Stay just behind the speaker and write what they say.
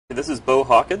This is Bo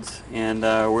Hawkins, and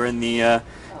we're in the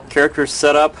character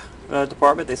setup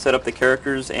department. They set up the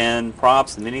characters and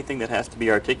props and anything that has to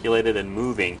be articulated and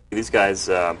moving. These guys,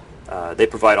 they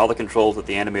provide all the controls that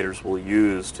the animators will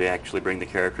use to actually bring the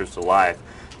characters to life.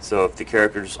 So if the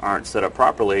characters aren't set up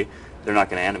properly, they're not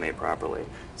going to animate properly.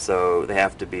 So they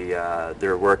have to be,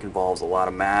 their work involves a lot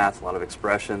of math, a lot of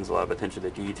expressions, a lot of attention to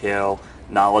detail,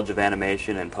 knowledge of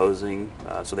animation and posing,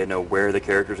 so they know where the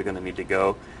characters are going to need to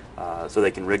go. So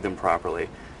they can rig them properly.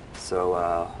 So,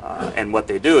 and what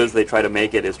they do is they try to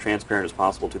make it as transparent as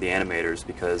possible to the animators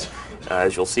because,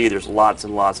 as you'll see, there's lots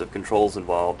and lots of controls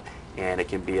involved, and it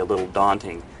can be a little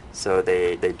daunting. So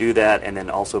they do that and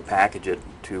then also package it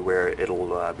to where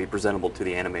it'll be presentable to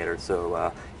the animator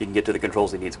so he can get to the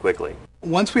controls he needs quickly.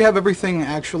 Once we have everything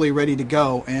actually ready to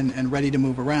go and ready to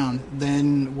move around,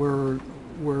 then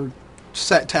we're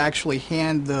set to actually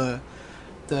hand the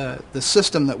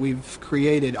system that we've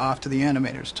created off to the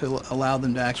animators to allow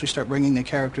them to actually start bringing the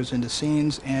characters into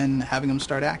scenes and having them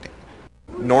start acting.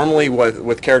 Normally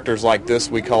with characters like this,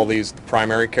 we call these the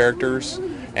primary characters,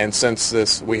 and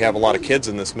since we have a lot of kids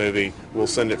in this movie, we'll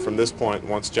send it from this point.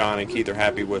 Once John and Keith are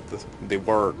happy with the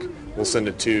work, we'll send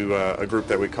it to a group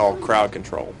that we call crowd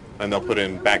control, and they'll put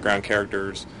in background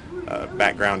characters,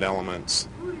 background elements,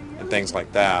 and things like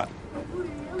that,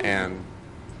 and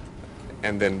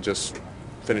then just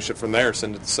finish it from there,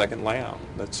 send it to the second layout.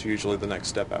 That's usually the next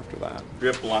step after that.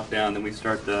 Drip lock down, then we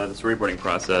start the storyboarding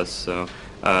process. So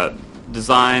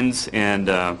designs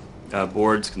and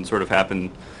boards can sort of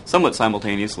happen somewhat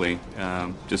simultaneously,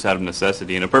 just out of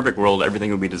necessity. In a perfect world, everything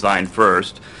would be designed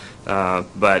first,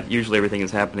 but usually everything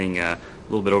is happening a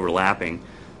little bit overlapping.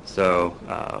 So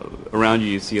around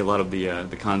you see a lot of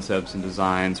the concepts and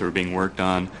designs that were being worked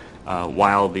on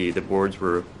while the boards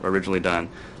were originally done.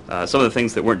 Some of the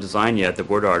things that weren't designed yet, the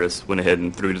board artists went ahead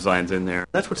and threw designs in there.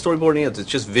 That's what storyboarding is. It's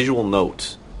just visual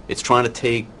notes. It's trying to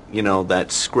take,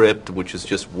 that script, which is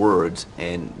just words,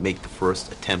 and make the first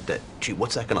attempt at, gee,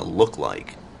 what's that going to look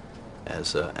like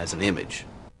as an image?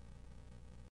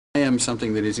 I am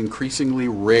something that is increasingly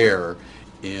rare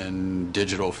in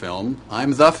digital film.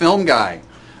 I'm the film guy.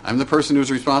 I'm the person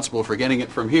who's responsible for getting it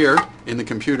from here in the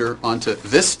computer onto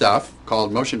this stuff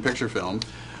called motion picture film,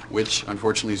 which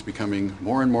unfortunately is becoming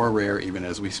more and more rare even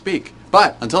as we speak.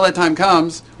 But until that time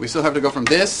comes, we still have to go from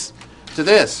this to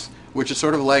this, which is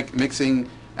sort of like mixing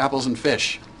apples and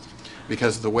fish,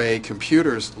 because the way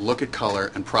computers look at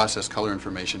color and process color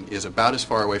information is about as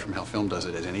far away from how film does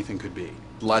it as anything could be.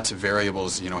 Lots of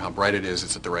variables, how bright it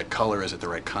is it the right color, is it the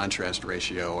right contrast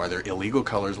ratio, are there illegal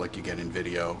colors like you get in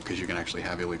video, because you can actually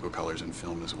have illegal colors in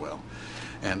film as well.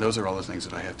 And those are all the things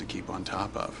that I have to keep on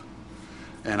top of.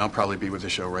 And I'll probably be with the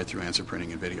show right through answer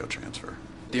printing and video transfer.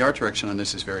 The art direction on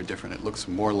this is very different. It looks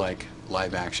more like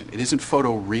live action. It isn't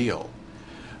photoreal,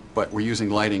 but we're using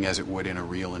lighting as it would in a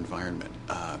real environment.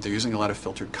 They're using a lot of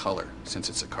filtered color since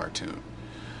it's a cartoon.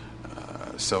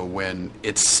 So when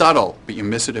it's subtle, but you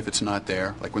miss it if it's not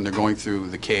there, like when they're going through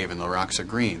the cave and the rocks are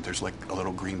green, there's like a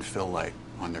little green fill light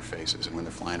on their faces. And when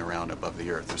they're flying around above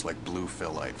the earth, there's like blue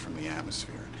fill light from the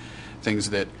atmosphere. Things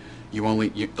that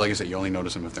like I said, you only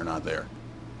notice them if they're not there.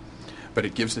 But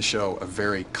it gives the show a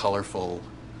very colorful,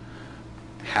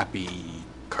 happy,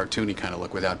 cartoony kind of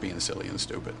look without being silly and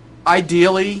stupid.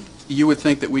 Ideally, you would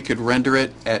think that we could render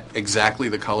it at exactly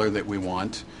the color that we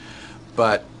want,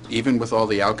 but even with all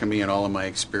the alchemy and all of my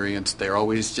experience, they're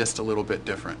always just a little bit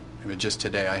different. I mean, just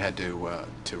today I had to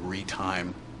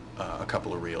retime a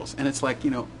couple of reels, and it's like,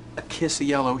 a kiss of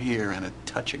yellow here and a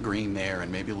touch of green there and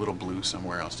maybe a little blue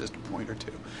somewhere else, just a point or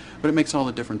two. But it makes all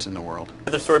the difference in the world.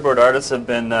 The storyboard artists have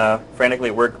been frantically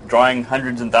at work drawing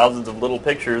hundreds and thousands of little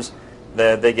pictures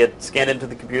that they get scanned into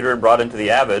the computer and brought into the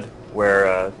Avid,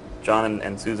 where John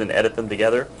and Susan edit them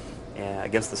together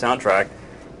against the soundtrack,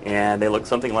 and they look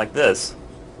something like this.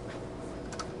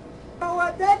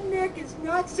 Oh, that Nick is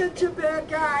not such a bad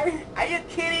guy. Are you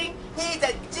kidding? He's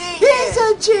a genius. He's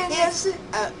a genius.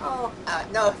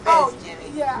 No offense,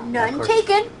 Jimmy. Yeah. None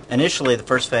taken. Initially, the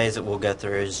first phase that we'll go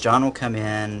through is John will come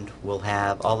in, we'll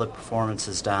have all the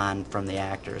performances done from the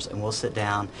actors, and we'll sit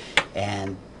down,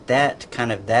 and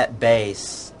that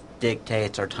base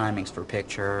dictates our timings for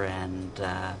picture and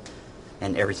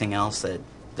everything else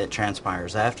that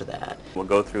transpires after that. We'll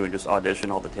go through and just audition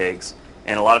all the takes,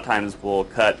 and a lot of times we'll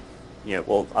cut,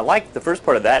 I like the first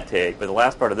part of that take, but the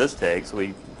last part of this take, so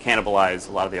we cannibalize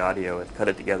a lot of the audio and cut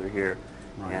it together here.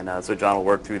 Right. And so John will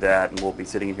work through that, and we'll be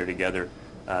sitting in here together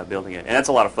building it. And that's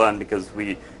a lot of fun because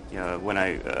when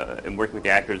I am working with the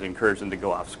actors and encourage them to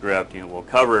go off script, we'll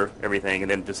cover everything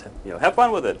and then just have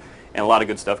fun with it. And a lot of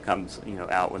good stuff comes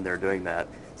out when they're doing that.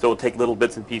 So we'll take little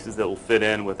bits and pieces that will fit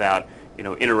in without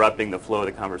interrupting the flow of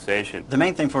the conversation. The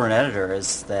main thing for an editor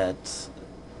is that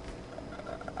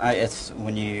it's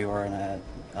when you are in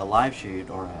a live shoot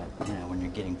or when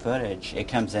you're getting footage, it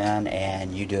comes in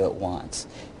and you do it once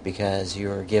because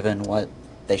you're given what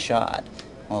they shot.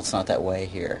 Well, it's not that way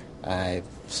here. I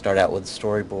start out with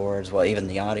storyboards, well, even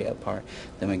the audio part.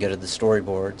 Then we go to the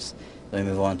storyboards. Then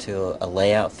we move on to a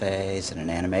layout phase and an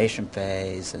animation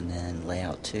phase, and then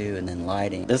layout 2, and then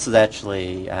lighting. This is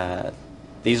actually,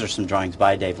 these are some drawings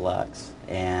by Dave Lux,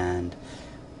 and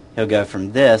he'll go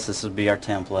from this will be our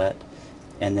template,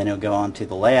 and then he'll go on to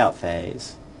the layout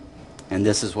phase, and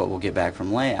this is what we'll get back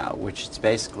from layout, which is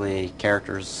basically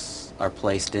characters are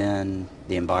placed in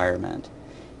the environment,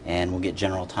 and we'll get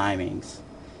general timings.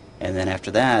 And then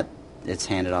after that, it's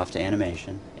handed off to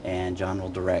animation, and John will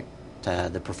direct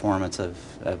the performance of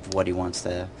what he wants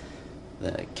the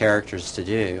characters to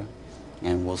do,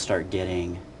 and we'll start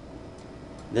getting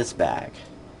this back.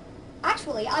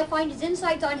 Actually, I find his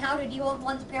insights on how to deal with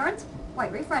one's parents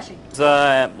quite refreshing. It's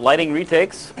lighting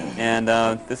retakes, and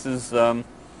this is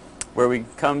where we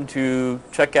come to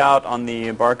check out on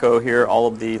the Barco here all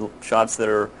of the shots that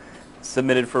are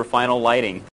submitted for final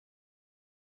lighting.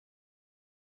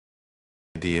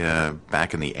 Idea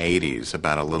back in the 80s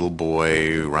about a little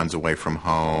boy who runs away from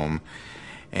home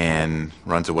and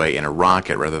runs away in a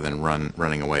rocket rather than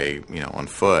running away, on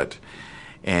foot.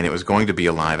 And it was going to be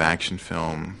a live action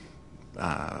film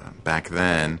back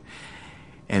then.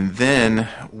 And then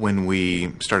when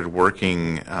we started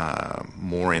working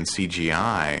more in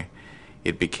CGI,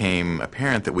 it became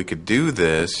apparent that we could do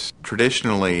this.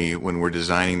 Traditionally, when we're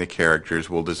designing the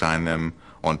characters, we'll design them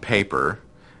on paper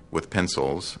with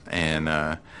pencils, and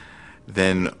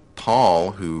then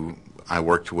Paul, who I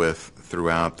worked with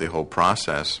throughout the whole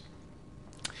process,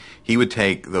 he would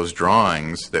take those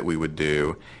drawings that we would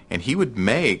do, and he would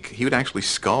actually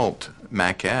sculpt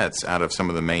maquettes out of some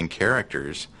of the main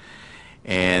characters,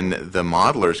 and the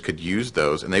modelers could use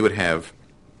those, and they would have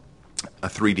a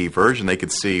 3D version. They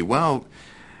could see, well,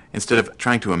 instead of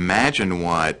trying to imagine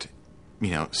what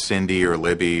Cindy or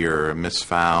Libby or Miss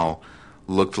Fowl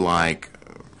looked like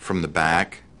from the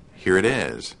back, here it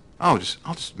is. I'll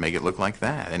just make it look like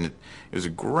that. And it was a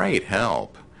great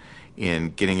help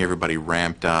in getting everybody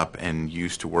ramped up and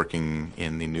used to working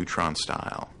in the Neutron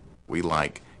style. We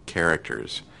like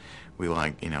characters. We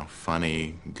like,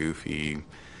 funny, goofy,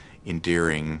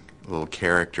 endearing little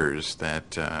characters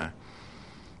that,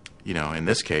 in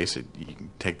this case, you can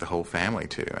take the whole family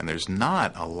to. And there's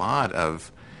not a lot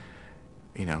of,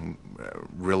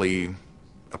 really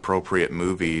appropriate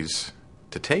movies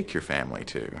to take your family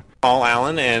to. Paul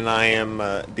Allen, and I am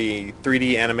the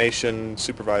 3D animation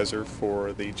supervisor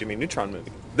for the Jimmy Neutron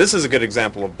movie. This is a good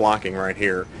example of blocking right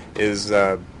here.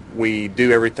 We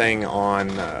do everything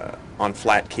on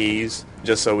flat keys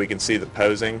just so we can see the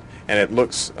posing, and it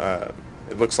looks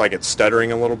like it's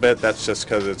stuttering a little bit. That's just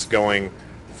because it's going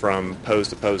from pose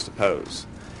to pose to pose.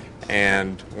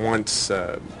 And once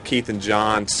Keith and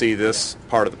John see this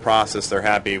part of the process, they're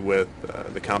happy with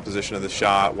the composition of the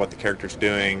shot, what the character's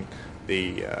doing,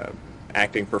 the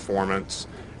acting performance.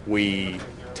 We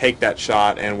take that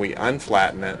shot and we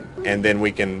unflatten it, and then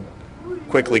we can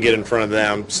quickly get in front of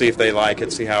them, see if they like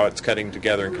it, see how it's cutting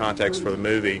together in context for the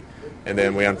movie, and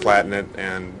then we unflatten it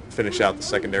and finish out the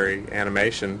secondary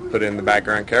animation, put in the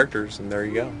background characters, and there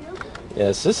you go.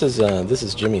 Yes, this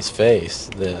is Jimmy's face,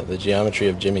 the geometry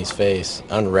of Jimmy's face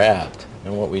unwrapped,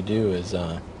 and what we do is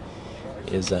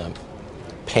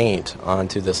paint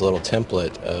onto this little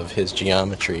template of his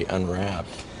geometry unwrapped.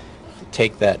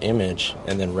 Take that image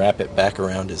and then wrap it back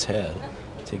around his head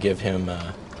to give him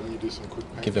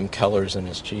colors in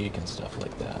his cheek and stuff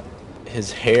like that.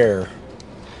 His hair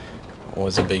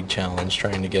was a big challenge,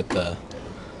 trying to get the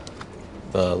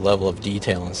level of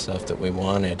detail and stuff that we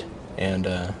wanted,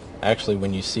 and actually,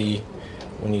 when you see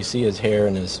his hair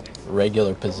in his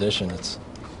regular position, it's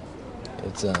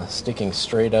sticking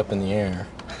straight up in the air.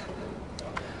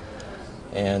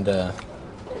 And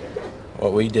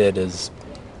what we did is,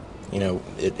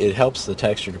 it helps the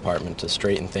texture department to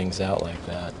straighten things out like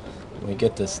that. We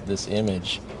get this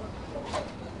image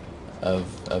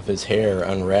of his hair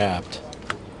unwrapped,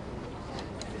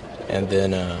 and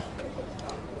then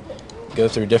go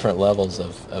through different levels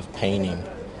of painting,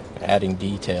 adding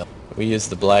detail. We use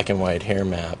the black and white hair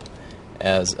map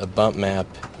as a bump map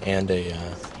and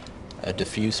a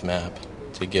diffuse map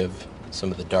to give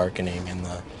some of the darkening in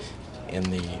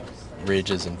the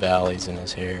ridges and valleys in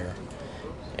his hair.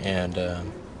 And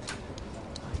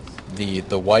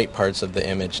the white parts of the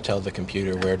image tell the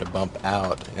computer where to bump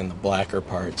out, and the blacker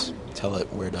parts tell it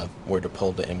where to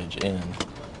pull the image in.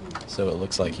 So it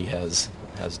looks like he has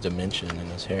has dimension in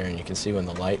his hair, and you can see when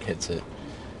the light hits it,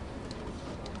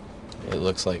 it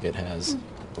looks like it has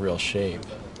real shape.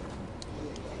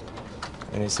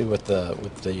 And you see with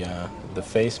the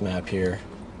face map here,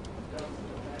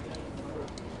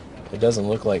 it doesn't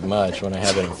look like much when I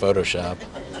have it in Photoshop,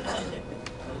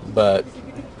 but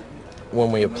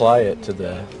when we apply it to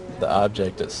the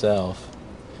object itself,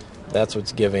 that's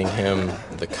what's giving him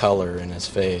the color in his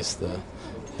face,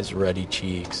 his ruddy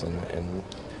cheeks and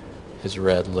his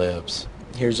red lips.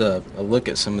 Here's a look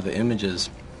at some of the images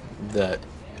that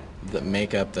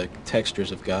make up the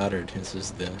textures of Goddard. This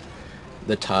is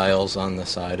the tiles on the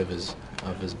side of his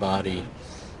body,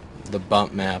 the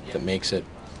bump map that makes it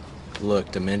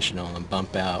look dimensional and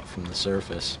bump out from the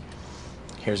surface.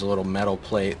 Here's a little metal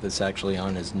plate that's actually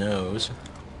on his nose.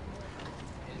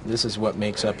 This is what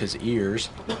makes up his ears.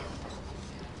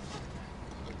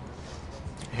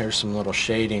 Here's some little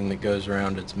shading that goes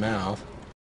around its mouth.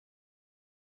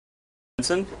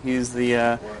 He's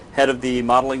the head of the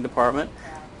modeling department,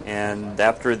 and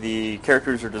after the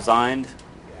characters are designed,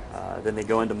 then they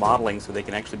go into modeling so they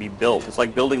can actually be built. It's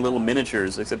like building little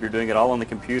miniatures, except you're doing it all on the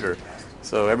computer.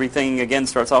 So everything, again,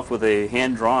 starts off with a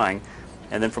hand drawing,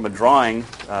 and then from a drawing,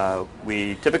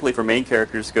 we typically, for main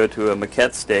characters, go to a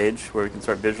maquette stage where we can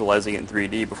start visualizing it in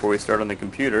 3D before we start on the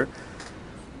computer.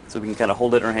 So we can kind of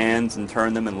hold it in our hands and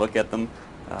turn them and look at them.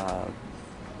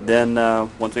 Then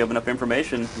once we have enough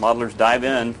information, modelers dive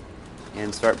in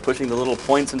and start pushing the little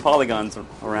points and polygons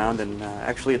around, and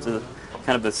actually it's a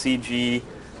kind of a CG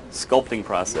sculpting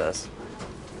process.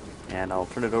 And I'll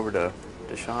turn it over to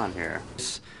Sean here.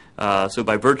 So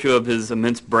by virtue of his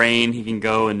immense brain, he can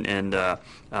go and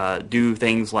do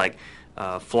things like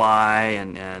fly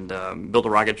and build a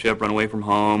rocket ship, run away from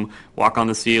home, walk on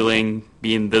the ceiling,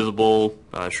 be invisible,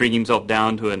 shrink himself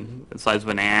down to the size of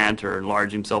an ant, or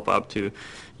enlarge himself up to,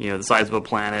 the size of a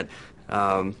planet.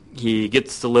 He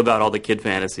gets to live out all the kid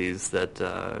fantasies that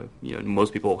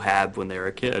most people have when they're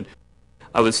a kid.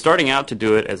 I was starting out to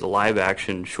do it as a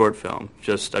live-action short film.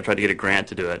 I tried to get a grant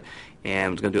to do it,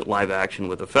 and was going to do it live-action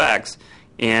with effects,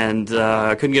 and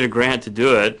I couldn't get a grant to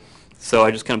do it, so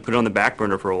I just kind of put it on the back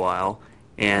burner for a while.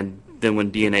 And then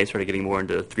when DNA started getting more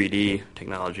into 3D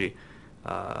technology,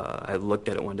 I looked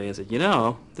at it one day and said,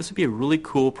 this would be a really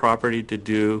cool property to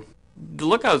do. The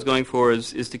look I was going for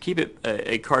is to keep it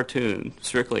a cartoon,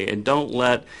 strictly, and don't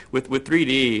let, with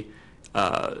 3D,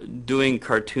 doing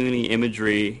cartoony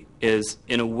imagery is,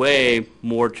 in a way,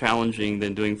 more challenging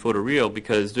than doing photoreal,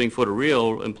 because doing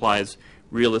photoreal implies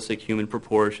realistic human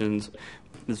proportions.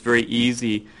 It's very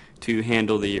easy to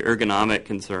handle the ergonomic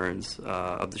concerns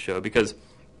of the show, because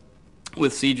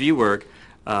with CG work,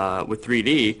 with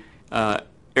 3D,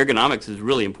 ergonomics is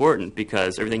really important,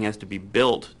 because everything has to be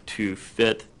built to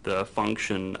fit the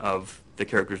function of the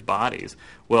characters' bodies.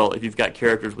 Well, if you've got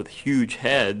characters with huge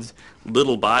heads,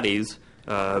 little bodies,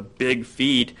 big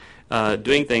feet,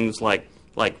 doing things like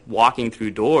walking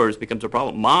through doors becomes a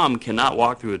problem. Mom cannot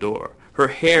walk through a door. Her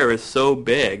hair is so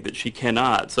big that she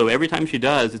cannot. So every time she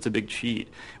does, it's a big cheat.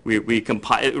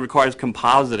 It requires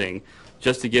compositing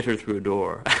just to get her through a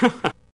door.